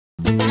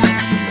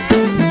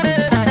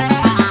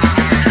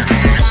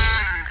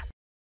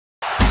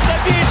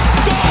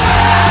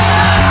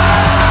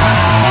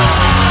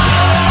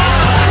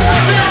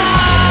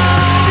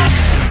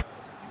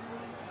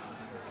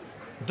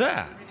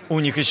У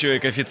них еще и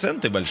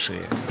коэффициенты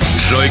большие.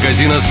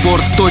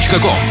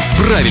 joycasinosport.com.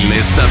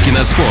 Правильные ставки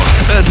на спорт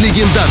от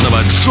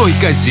легендарного Джой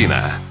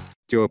Казино.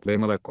 Теплое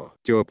молоко.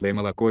 Теплое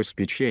молоко с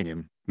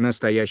печеньем.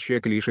 Настоящее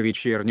клише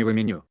вечернего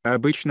меню.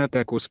 Обычно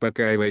так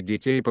успокаивает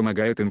детей и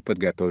помогает им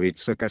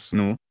подготовиться ко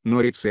сну, но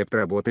рецепт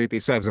работает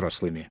и со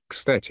взрослыми.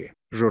 Кстати,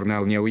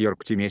 журнал New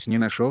York Times не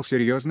нашел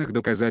серьезных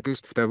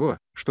доказательств того,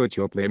 что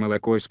теплое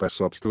молоко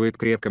способствует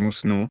крепкому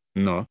сну,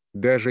 но,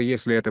 даже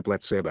если это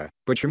плацебо,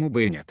 почему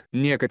бы и нет?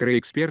 Некоторые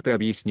эксперты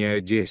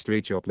объясняют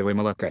действие теплого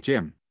молока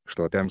тем,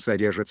 что там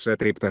содержится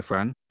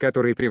триптофан,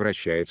 который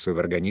превращается в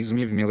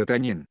организме в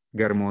мелатонин,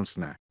 гормон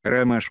сна.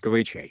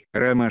 Ромашковый чай.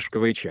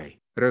 Ромашковый чай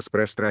 –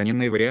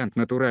 распространенный вариант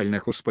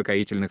натуральных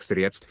успокоительных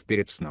средств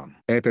перед сном.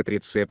 Этот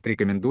рецепт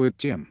рекомендуют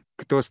тем,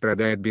 кто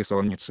страдает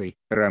бессонницей.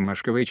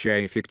 Ромашковый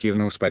чай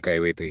эффективно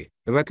успокаивает и,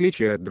 в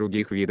отличие от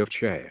других видов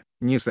чая,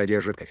 не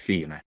содержит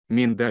кофеина.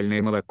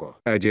 Миндальное молоко.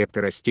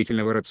 Адепты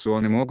растительного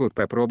рациона могут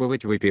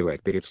попробовать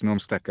выпивать перед сном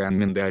стакан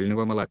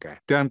миндального молока.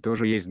 Там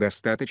тоже есть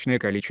достаточное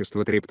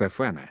количество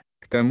триптофана.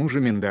 К тому же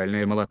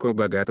миндальное молоко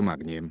богато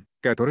магнием,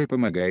 который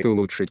помогает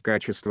улучшить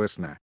качество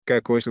сна.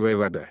 Кокосовая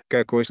вода.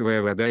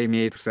 Кокосовая вода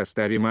имеет в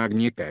составе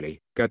магний и калий,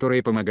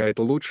 которые помогают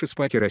лучше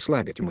спать и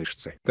расслабить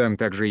мышцы. Там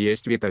также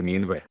есть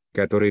витамин В,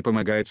 который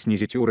помогает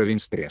снизить уровень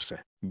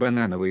стресса.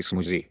 Банановый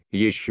смузи.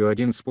 Еще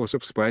один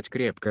способ спать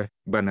крепко.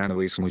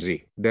 Банановый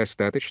смузи.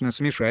 Достаточно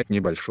смешать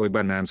небольшой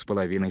банан с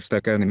половиной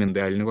стакана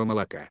миндального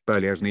молока.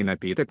 Полезный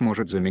напиток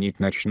может заменить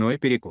ночной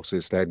перекус и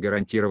стать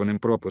гарантированным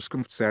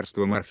пропуском в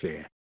царство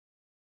Морфея.